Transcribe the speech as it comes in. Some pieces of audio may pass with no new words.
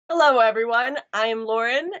Hello, everyone. I'm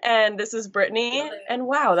Lauren, and this is Brittany. Hello. And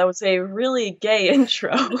wow, that was a really gay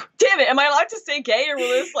intro. Damn it, am I allowed to say gay, or will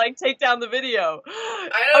this take down the video? I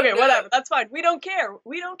don't Okay, know. whatever. That's fine. We don't care.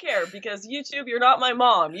 We don't care because YouTube, you're not my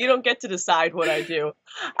mom. You don't get to decide what I do.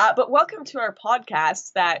 But welcome to our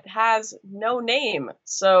podcast that has no name.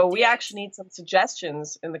 So we actually need some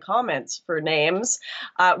suggestions in the comments for names.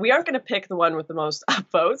 We aren't going to pick the one with the most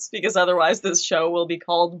upvotes because otherwise this show will be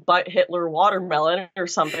called Butt Hitler Watermelon or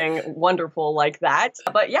something wonderful like that.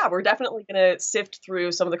 But yeah, we're definitely going to sift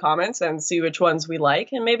through some of the comments and see which ones we like,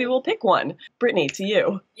 and maybe we'll pick one. Brittany, to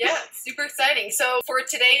you. Yeah, super exciting. So for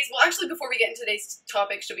today's, well, actually, before we get into today's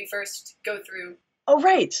topic, should we first go through? Oh,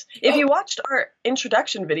 right. If you watched our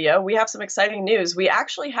introduction video, we have some exciting news. We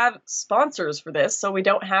actually have sponsors for this, so we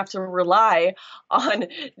don't have to rely on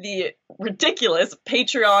the ridiculous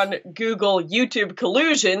Patreon, Google, YouTube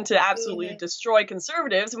collusion to absolutely destroy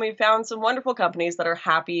conservatives. And we found some wonderful companies that are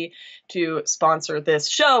happy to sponsor this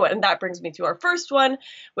show. And that brings me to our first one,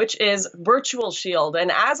 which is Virtual Shield.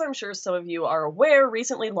 And as I'm sure some of you are aware,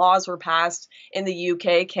 recently laws were passed in the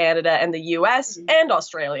UK, Canada, and the US and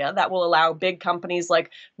Australia that will allow big companies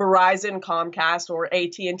like Verizon, Comcast, or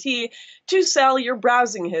AT&T to sell your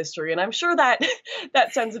browsing history. And I'm sure that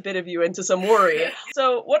that sends a bit of you into some worry.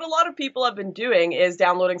 So what a lot of people have been doing is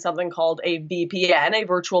downloading something called a VPN, a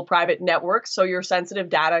virtual private network, so your sensitive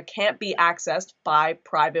data can't be accessed by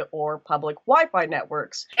private or public Wi-Fi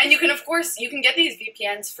networks. And you can, of course, you can get these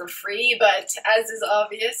VPNs for free, but as is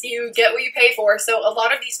obvious, you get what you pay for. So a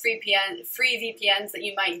lot of these free VPNs that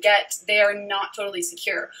you might get, they are not totally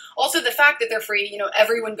secure. Also, the fact that they're free,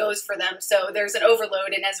 everyone goes for them, so there's an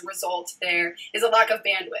overload, and as a result, there is a lack of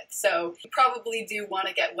bandwidth. So you probably do want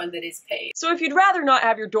to get one that is paid. So if you'd rather not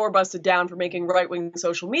have your door busted down for making right-wing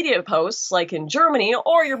social media posts, like in Germany,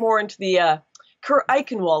 or you're more into the Kurt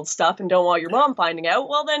Eichenwald stuff and don't want your mom finding out,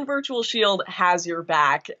 well then Virtual Shield has your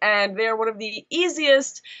back. And they're one of the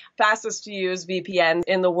easiest, fastest to use VPNs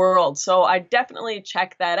in the world. So I definitely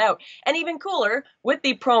check that out. And even cooler, with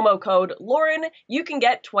the promo code Lauren, you can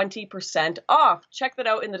get 20% off. Check that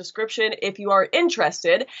out in the description if you are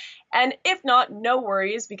interested. And if not, no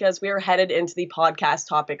worries, because we are headed into the podcast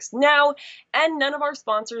topics now, and none of our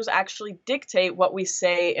sponsors actually dictate what we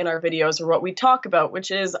say in our videos or what we talk about,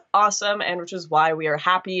 which is awesome, and which is why we are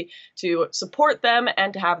happy to support them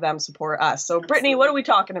and to have them support us. So, Brittany, what are we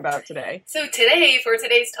talking about today? So today, for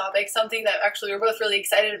today's topic, something that actually we're both really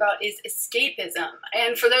excited about is escapism.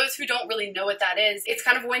 And for those who don't really know what that is, it's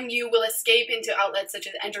kind of when you will escape into outlets such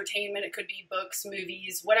as entertainment. It could be books,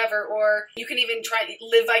 movies, whatever, or you can even try to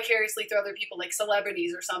live vicariously through other people, like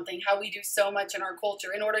celebrities or something, how we do so much in our culture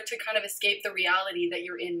in order to kind of escape the reality that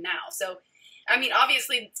you're in now. So, I mean,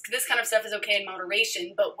 obviously, this kind of stuff is okay in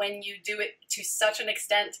moderation, but when you do it to such an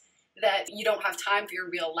extent that you don't have time for your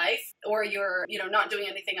real life, or you're, not doing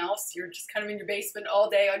anything else, you're just kind of in your basement all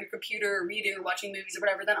day on your computer or reading or watching movies or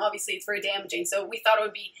whatever, then obviously it's very damaging. So we thought it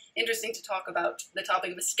would be interesting to talk about the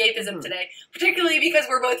topic of escapism today, particularly because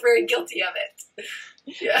we're both very guilty of it.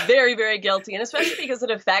 Yeah. Very, very guilty, and especially because it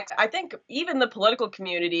affects, I think, even the political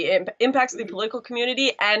community. It impacts the political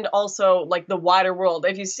community and also, like, the wider world.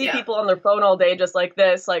 If you see people on their phone all day just like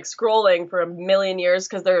this, like, scrolling for a million years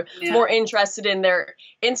because they're more interested in their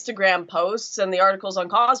Instagram posts and the articles on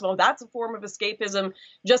Cosmo, that's a form of escapism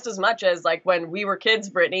just as much as, like, when we were kids,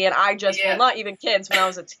 Brittany, and I just, well, not even kids, when I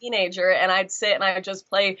was a teenager, and I'd sit and I'd just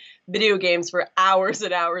play video games for hours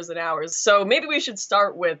and hours and hours. So maybe we should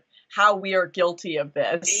start with how we are guilty of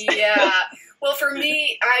this. Yeah. Well, for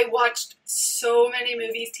me, I watched so many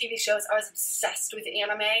movies, TV shows. I was obsessed with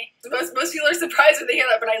anime. Most people are surprised when they hear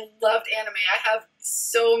that, but I loved anime. I have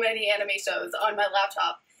so many anime shows on my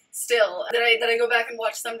laptop still that I go back and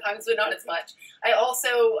watch sometimes, but not as much.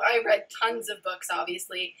 I read tons of books,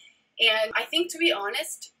 obviously. And I think, to be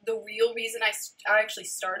honest, the real reason I actually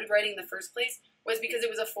started writing in the first place was because it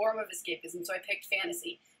was a form of escapism, so I picked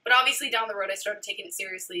fantasy. But obviously down the road I started taking it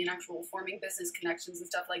seriously and actual forming business connections and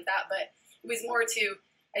stuff like that, but it was more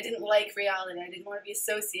I didn't like reality, I didn't want to be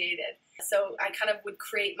associated. So I kind of would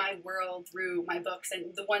create my world through my books and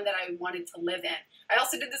the one that I wanted to live in. I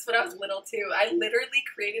also did this when I was little too. I literally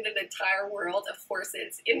created an entire world of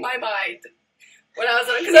horses in my mind when I was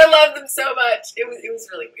little, because I loved them so much. It was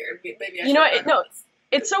really weird. Maybe I should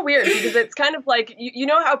It's so weird because it's kind of like, you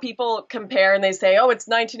know how people compare and they say, oh, it's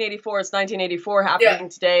 1984 happening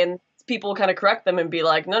today, and people kind of correct them and be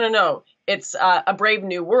like, no, it's A Brave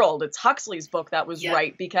New World. It's Huxley's book that was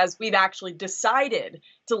right, because we've actually decided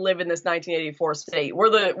to live in this 1984 state. We're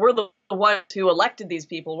the ones who elected these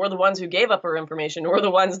people. We're the ones who gave up our information. We're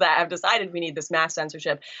the ones that have decided we need this mass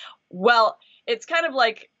censorship. Well, it's kind of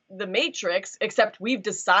like the Matrix, except we've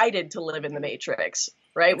decided to live in the Matrix,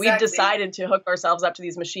 right? Exactly. We've decided to hook ourselves up to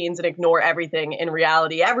these machines and ignore everything. In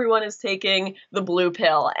reality, everyone is taking the blue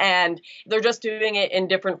pill, and they're just doing it in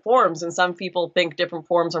different forms. And some people think different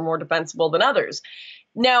forms are more defensible than others.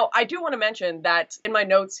 Now, I do want to mention that in my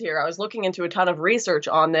notes here, I was looking into a ton of research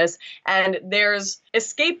on this, and there's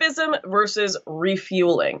escapism versus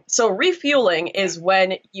refueling. So refueling is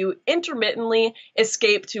when you intermittently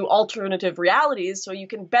escape to alternative realities so you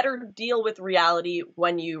can better deal with reality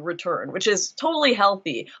when you return, which is totally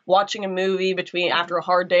healthy. Watching a movie between after a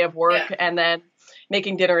hard day of work and then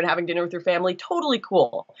making dinner and having dinner with your family, totally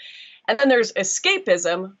cool. And then there's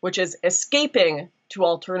escapism, which is escaping to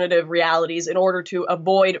alternative realities in order to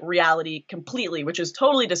avoid reality completely, which is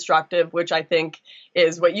totally destructive, which I think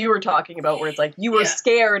is what you were talking about, where it's like you were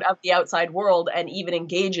scared of the outside world and even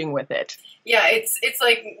engaging with it. Yeah, it's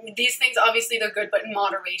like these things, obviously they're good, but in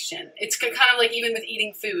moderation. It's kind of like even with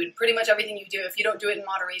eating food. Pretty much everything you do, if you don't do it in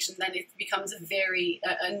moderation, then it becomes a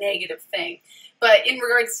negative thing. But in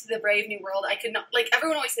regards to the Brave New World, I could not, like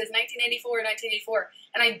everyone always says 1984, 1984,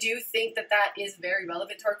 and I do think that that is very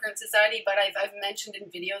relevant to our current society, but I've mentioned in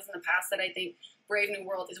videos in the past that I think Brave New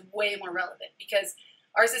World is way more relevant because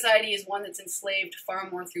our society is one that's enslaved far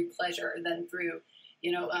more through pleasure than through,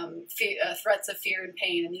 threats of fear and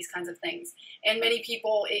pain and these kinds of things. And many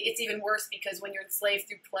people, it's even worse because when you're enslaved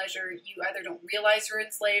through pleasure, you either don't realize you're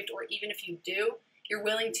enslaved, or even if you do, you're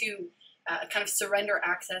willing to kind of surrender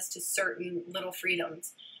access to certain little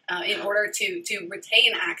freedoms in order to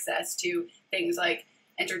retain access to things like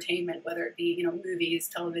entertainment, whether it be, movies,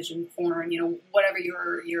 television, porn, whatever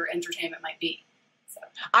your entertainment might be. So.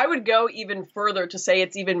 I would go even further to say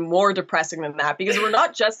it's even more depressing than that, because we're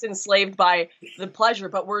not just enslaved by the pleasure,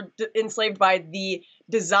 but we're enslaved by the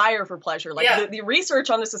desire for pleasure. Like the research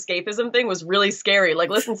on this escapism thing was really scary. Like,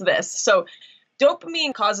 listen to this. So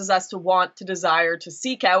dopamine causes us to want, to desire, to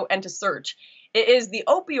seek out, and to search. It is the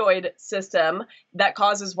opioid system that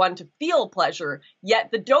causes one to feel pleasure, yet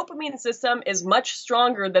the dopamine system is much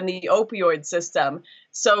stronger than the opioid system.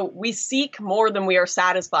 So we seek more than we are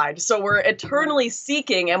satisfied. So we're eternally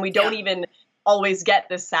seeking, and we don't even always get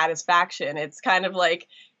this satisfaction. It's kind of like,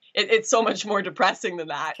 it's so much more depressing than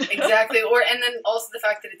that. Exactly. And then also the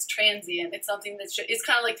fact that it's transient. It's something that it's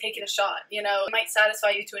kind of like taking a shot. It might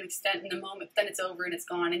satisfy you to an extent in the moment, but then it's over and it's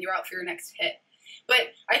gone and you're out for your next hit. But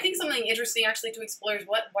I think something interesting actually to explore is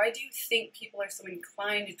why do you think people are so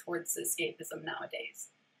inclined towards escapism nowadays?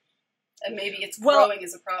 And maybe it's growing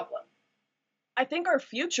as a problem. I think our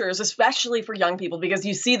futures, especially for young people, because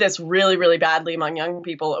you see this really, really badly among young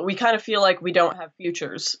people, we kind of feel like we don't have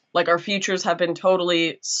futures. Like our futures have been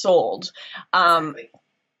totally sold. Exactly.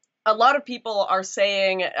 A lot of people are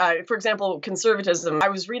saying, for example, conservatism. I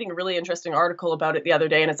was reading a really interesting article about it the other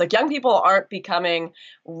day, and it's like young people aren't becoming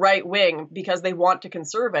right-wing because they want to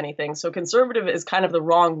conserve anything. So conservative is kind of the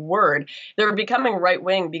wrong word. They're becoming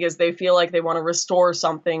right-wing because they feel like they want to restore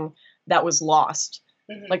something that was lost.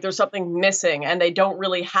 Like there's something missing and they don't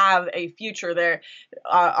really have a future there.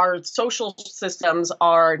 Our social systems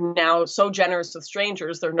are now so generous with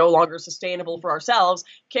strangers. They're no longer sustainable for ourselves.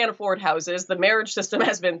 Can't afford houses. The marriage system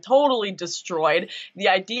has been totally destroyed. The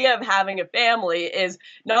idea of having a family is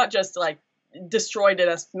not just like destroyed in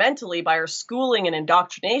us mentally by our schooling and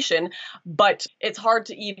indoctrination, but it's hard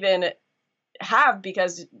to even have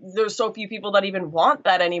because there's so few people that even want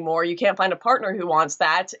that anymore. You can't find a partner who wants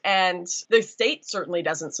that, and the state certainly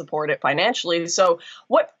doesn't support it financially. So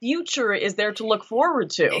what future is there to look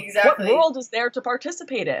forward to? Exactly. What world is there to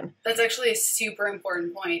participate in? That's actually a super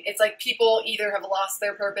important point. It's like people either have lost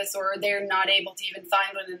their purpose or they're not able to even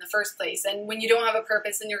find one in the first place. And when you don't have a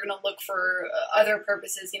purpose, then you're going to look for other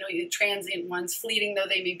purposes, transient ones, fleeting though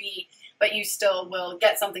they may be, but you still will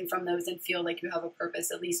get something from those and feel like you have a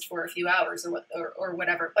purpose at least for a few hours or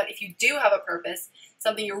whatever. But if you do have a purpose,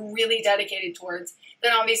 something you're really dedicated towards,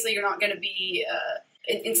 then obviously you're not going to be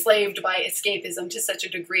enslaved by escapism to such a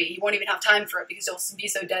degree. You won't even have time for it because you'll be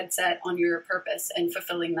so dead set on your purpose and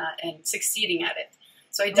fulfilling that and succeeding at it.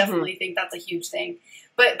 So I definitely think that's a huge thing.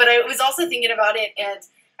 But I was also thinking about it, and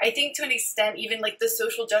I think to an extent, even like the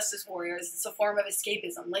social justice warriors, it's a form of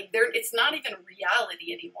escapism. Like it's not even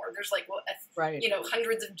reality anymore. There's like,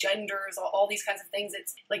 hundreds of genders, all these kinds of things.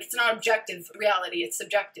 It's like, it's not objective reality. It's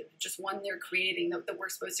subjective. It's just one they're creating that we're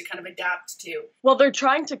supposed to kind of adapt to. Well, they're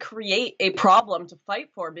trying to create a problem to fight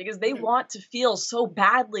for because they want to feel so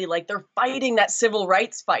badly like they're fighting that civil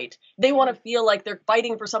rights fight. They want to feel like they're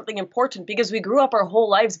fighting for something important because we grew up our whole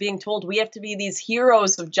lives being told we have to be these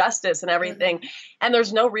heroes of justice and everything. And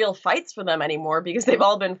there's no real fights for them anymore because they've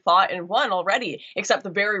all been fought and won already, except the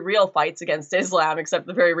very real fights against Islam, except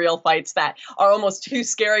the very real fights that are almost too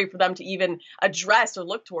scary for them to even address or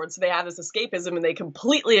look towards. So they have this escapism and they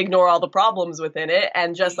completely ignore all the problems within it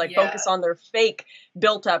and just like focus on their fake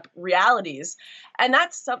built up realities. And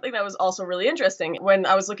that's something that was also really interesting when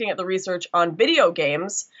I was looking at the research on video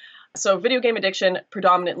games. So video game addiction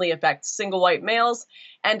predominantly affects single white males.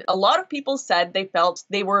 And a lot of people said they felt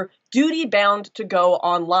they were duty bound to go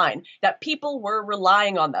online, that people were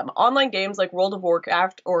relying on them. Online games like World of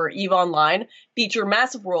Warcraft or EVE Online feature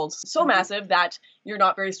massive worlds, so massive that you're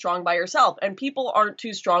not very strong by yourself, and people aren't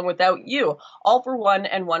too strong without you. All for one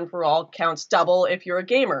and one for all counts double if you're a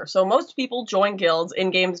gamer. So most people join guilds,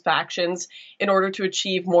 in-game factions, in order to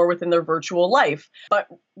achieve more within their virtual life. But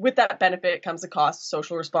with that benefit comes a cost,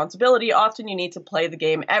 social responsibility. Often you need to play the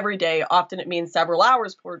game every day. Often it means several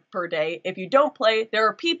hours per day. If you don't play, there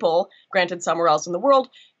are people, granted somewhere else in the world,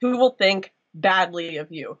 who will think badly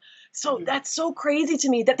of you. So that's so crazy to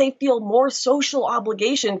me that they feel more social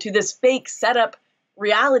obligation to this fake setup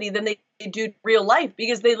reality than they do real life,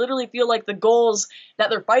 because they literally feel like the goals that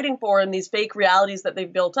they're fighting for in these fake realities that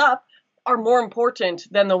they've built up are more important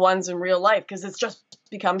than the ones in real life, because it's just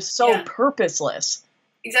become so purposeless.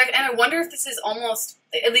 Exactly. And I wonder if this is almost,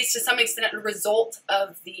 at least to some extent, a result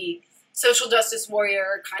of the social justice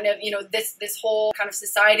warrior kind of, this whole kind of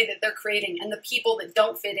society that they're creating, and the people that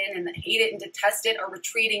don't fit in and that hate it and detest it are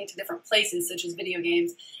retreating to different places, such as video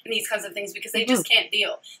games and these kinds of things, because they just can't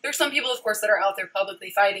deal. There are some people, of course, that are out there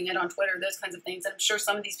publicly fighting it on Twitter, those kinds of things, and I'm sure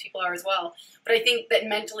some of these people are as well. But I think that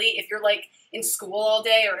mentally, if you're like in school all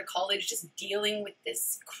day or at college just dealing with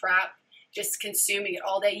this crap, just consuming it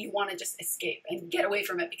all day, you want to just escape and get away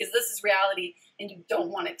from it, because this is reality and you don't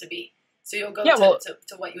want it to be. So you'll go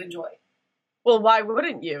to what you enjoy. Well, why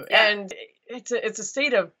wouldn't you? Yeah. And it's a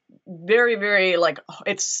state of very, very, like,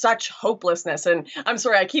 it's such hopelessness. And I'm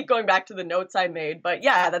sorry, I keep going back to the notes I made, but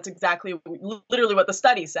yeah, that's exactly literally what the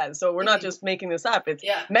study says. So we're not just making this up. It's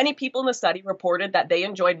many people in the study reported that they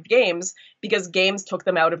enjoyed games because games took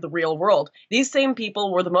them out of the real world. These same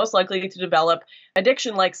people were the most likely to develop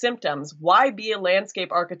addiction-like symptoms. Why be a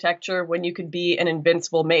landscape architecture when you could be an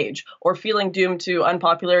invincible mage? Or feeling doomed to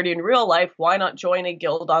unpopularity in real life, why not join a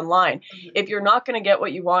guild online? If you're not going to get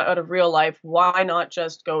what you want out of real life, why not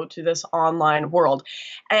just go to this online world?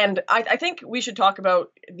 And I think we should talk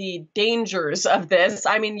about the dangers of this.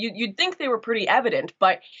 I mean, you'd think they were pretty evident,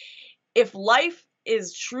 but if life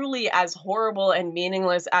is truly as horrible and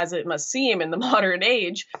meaningless as it must seem in the modern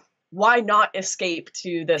age, why not escape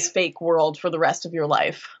to this fake world for the rest of your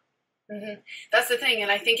life? That's the thing,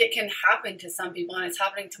 and I think it can happen to some people, and it's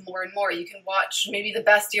happening to more and more. You can watch maybe the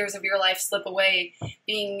best years of your life slip away,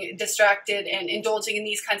 being distracted and indulging in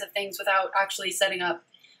these kinds of things without actually setting up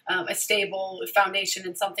a stable foundation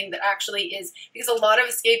and something that actually is, because a lot of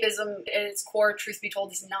escapism at its core, truth be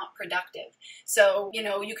told, is not productive. So,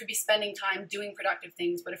 you could be spending time doing productive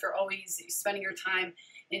things, but if you're always spending your time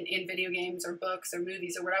in video games or books or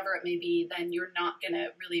movies or whatever it may be, then you're not going to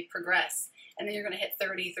really progress. And then you're going to hit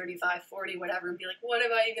 30, 35, 40, whatever, and be like, what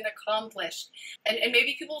have I even accomplished? And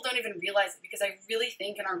maybe people don't even realize it, because I really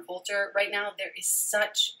think in our culture right now, there is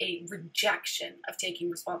such a rejection of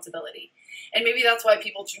taking responsibility. And maybe that's why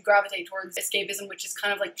people gravitate towards escapism, which is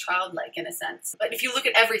kind of like childlike in a sense. But if you look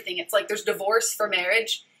at everything, it's like there's divorce for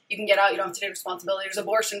marriage. You can get out, you don't have to take responsibility. There's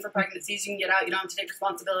abortion for pregnancies, you can get out, you don't have to take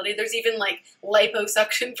responsibility. There's even like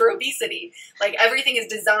liposuction for obesity. Like everything is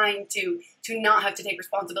designed to not have to take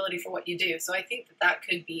responsibility for what you do. So I think that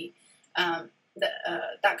could be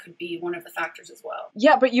that could be one of the factors as well.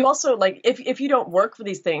 Yeah, but you also, like, if you don't work for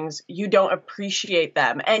these things, you don't appreciate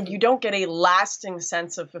them, and you don't get a lasting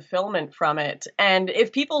sense of fulfillment from it. And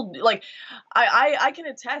if people, like, I can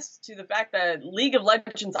attest to the fact that League of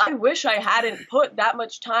Legends, I wish I hadn't put that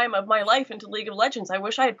much time of my life into League of Legends. I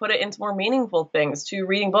wish I had put it into more meaningful things, to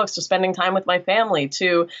reading books, to spending time with my family,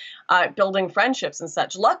 to building friendships and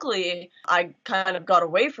such. Luckily, I kind of got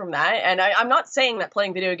away from that, and I'm not saying that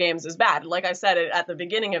playing video games is bad. Like I said at the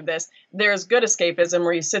beginning of this, there's good escapism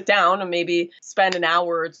where you sit down and maybe spend an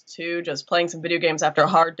hour or two just playing some video games after a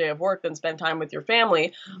hard day of work, then spend time with your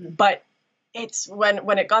family. But it's when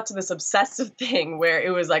it got to this obsessive thing where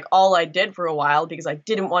it was like all I did for a while because I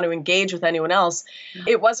didn't want to engage with anyone else,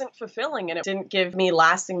 it wasn't fulfilling, and it didn't give me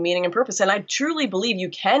lasting meaning and purpose. And I truly believe you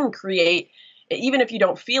can create, even if you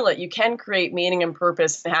don't feel it, you can create meaning and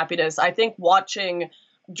purpose and happiness. I think watching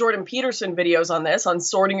Jordan Peterson videos on this, on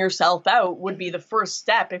sorting yourself out, would be the first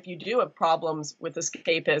step if you do have problems with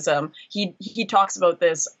escapism. He talks about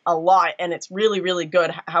this a lot, and it's really, really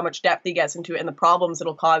good how much depth he gets into it and the problems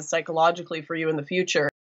it'll cause psychologically for you in the future.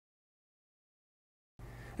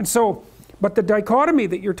 And so, but the dichotomy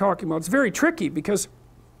that you're talking about is very tricky, because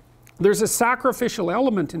there's a sacrificial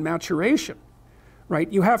element in maturation,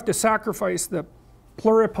 right? You have to sacrifice the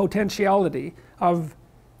pluripotentiality of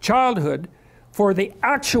childhood for the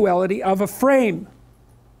actuality of a frame.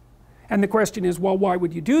 And the question is, well, why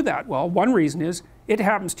would you do that? Well, one reason is it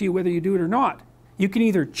happens to you whether you do it or not. You can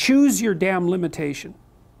either choose your damn limitation,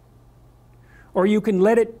 or you can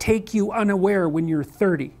let it take you unaware when you're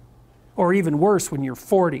 30, or even worse, when you're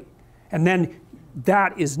 40. And then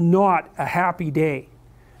that is not a happy day.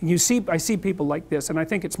 And I see people like this, and I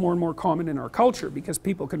think it's more and more common in our culture, because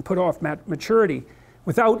people can put off maturity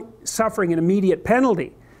without suffering an immediate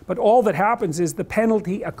penalty. But all that happens is the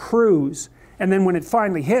penalty accrues, and then when it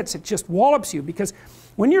finally hits, it just wallops you. Because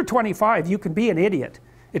when you're 25, you can be an idiot.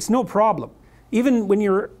 It's no problem. Even when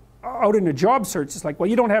you're out in a job search, it's like, well,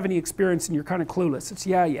 you don't have any experience and you're kind of clueless. It's,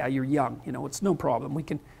 yeah, you're young, you know, it's no problem.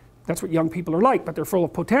 That's what young people are like, but they're full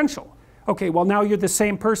of potential. Okay, well, now you're the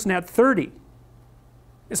same person at 30.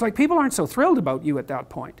 It's like people aren't so thrilled about you at that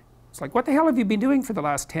point. It's like, what the hell have you been doing for the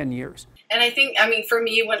last 10 years? And I think, I mean, for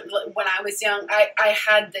me, when I was young, I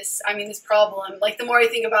had this, this problem. Like, the more I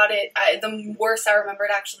think about it, the worse I remember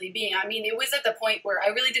it actually being. I mean, it was at the point where I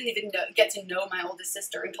really didn't even get to know my oldest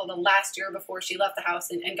sister until the last year before she left the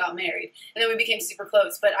house and got married. And then we became super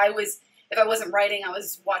close. But if I wasn't writing, I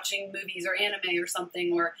was watching movies or anime or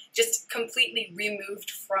something, or just completely removed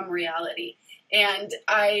from reality. And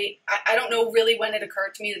I don't know really when it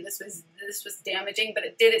occurred to me that this was damaging, but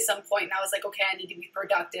it did at some point, and I was like, okay, I need to be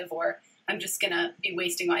productive, or I'm just gonna be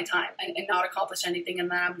wasting my time and not accomplish anything, and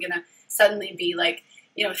then I'm gonna suddenly be like,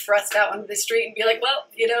 thrust out onto the street and be like, well,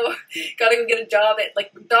 gotta go get a job at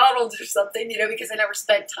like McDonald's or something, because I never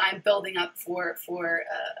spent time building up for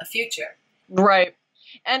a future. Right.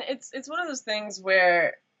 And it's one of those things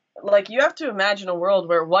where, like, you have to imagine a world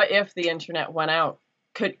where, what if the internet went out?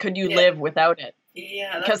 Could you live without it?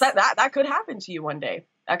 Yeah, because that could happen to you one day.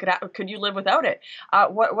 Could you live without it?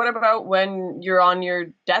 What about when you're on your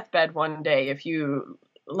deathbed one day? If you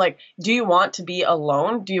do you want to be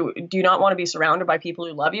alone? Do you not want to be surrounded by people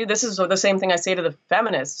who love you? This is the same thing I say to the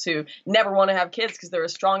feminists who never want to have kids because they're a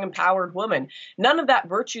strong, empowered woman. None of that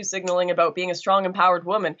virtue signaling about being a strong, empowered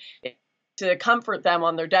woman to comfort them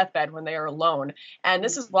on their deathbed when they are alone. And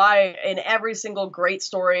this is why in every single great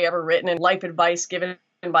story ever written and life advice given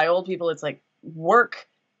by old people, it's like, work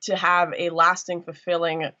to have a lasting,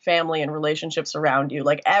 fulfilling family and relationships around you.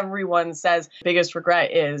 Like, everyone says biggest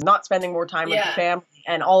regret is not spending more time with the family,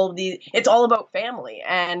 and it's all about family.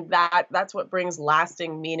 And that's what brings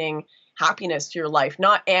lasting meaning, happiness to your life,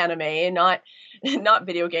 not anime, not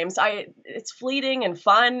video games. It's fleeting and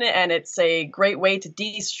fun, and it's a great way to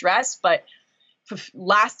de-stress, but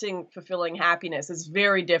lasting, fulfilling happiness is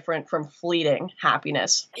very different from fleeting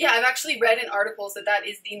happiness. Yeah, I've actually read in articles that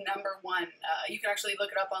is the number one. You can actually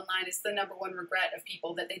look it up online. It's the number one regret of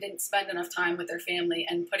people, that they didn't spend enough time with their family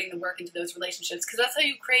and putting the work into those relationships. Because that's how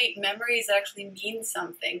you create memories that actually mean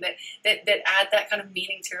something, that add that kind of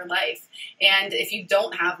meaning to your life. And if you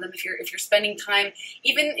don't have them, if you're spending time,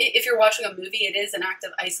 even if you're watching a movie, it is an act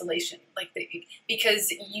of isolation.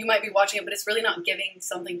 Because you might be watching it, but it's really not giving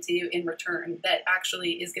something to you in return that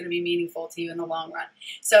actually is going to be meaningful to you in the long run.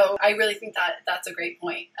 So I really think that that's a great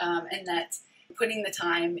point, and that putting the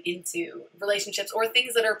time into relationships or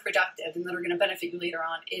things that are productive and that are going to benefit you later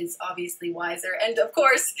on is obviously wiser. And of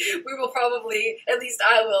course, we will probably, at least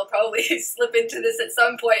I will probably slip into this at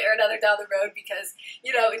some point or another down the road, because,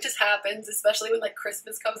 it just happens, especially when like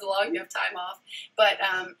Christmas comes along, you have time off. But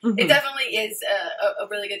it definitely is a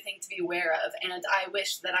really good thing to be aware of. And I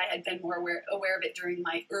wish that I had been more aware of it during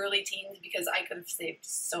my early teens, because I could have saved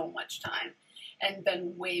so much time and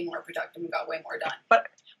been way more productive and got way more done.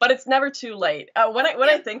 But it's never too late. When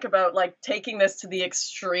I think about like taking this to the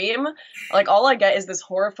extreme, like all I get is this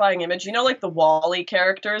horrifying image. Like the Wall-E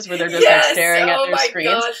characters where they're just like staring at their screens.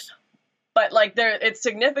 Gosh. But like it's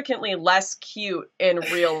significantly less cute in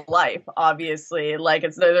real life. Obviously, like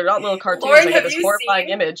they're not little cartoons. Lauren, they get this horrifying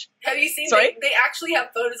image. Have you seen? Sorry? They actually have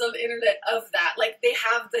photos on the internet of that. Like they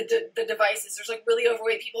have the devices. There's like really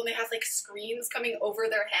overweight people, and they have like screens coming over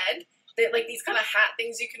their head. They like these kind of hat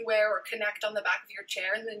things you can wear or connect on the back of your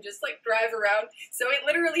chair and then just like drive around. So it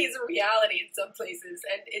literally is a reality in some places,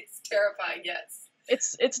 and it's terrifying, yes.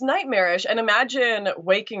 It's nightmarish. And imagine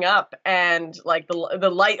waking up and like the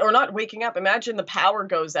light, or not waking up, imagine the power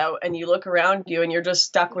goes out and you look around you and you're just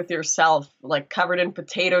stuck with yourself, like covered in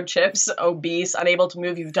potato chips, obese, unable to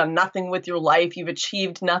move. You've done nothing with your life. You've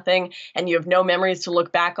achieved nothing, and you have no memories to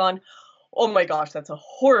look back on. Oh my gosh, that's a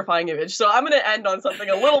horrifying image. So I'm going to end on something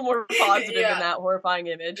a little more positive Yeah. than that horrifying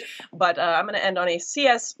image. But I'm going to end on a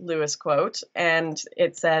C.S. Lewis quote, and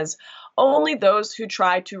it says, "Only those who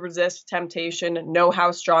try to resist temptation know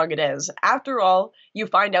how strong it is. After all, you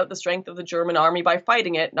find out the strength of the German army by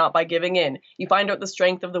fighting it, not by giving in. You find out the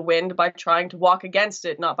strength of the wind by trying to walk against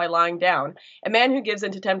it, not by lying down. A man who gives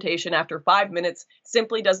in to temptation after 5 minutes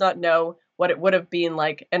simply does not know what it would have been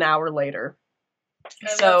like an hour later." I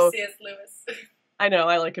So love C.S. Lewis. I know,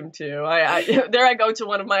 I like him too. There I go to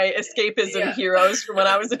one of my escapism Yeah. heroes from when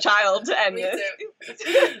I was a child. And Me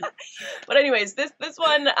too. but anyways, this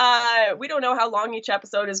one, we don't know how long each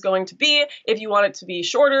episode is going to be. If you want it to be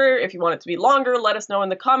shorter, if you want it to be longer, let us know in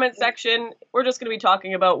the comment section. We're just going to be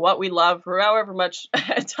talking about what we love for however much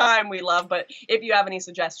time we love. But if you have any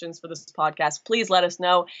suggestions for this podcast, please let us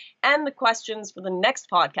know. And the questions for the next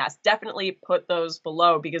podcast, definitely put those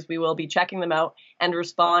below because we will be checking them out and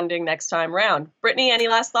responding next time round. Brittany, any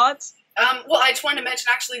last thoughts? Well, I just wanted to mention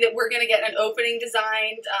actually that we're going to get an opening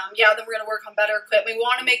designed. Then we're going to work on better equipment. We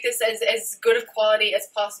want to make this as good of quality as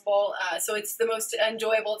possible, so it's the most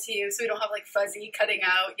enjoyable to use, so we don't have like fuzzy cutting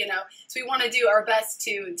out, So we want to do our best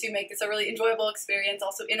to make this a really enjoyable experience,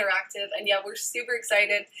 also interactive. And yeah, we're super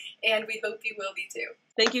excited, and we hope you will be too.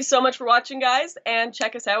 Thank you so much for watching, guys, and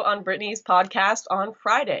check us out on Brittany's podcast on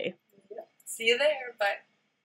Friday. See you there. Bye.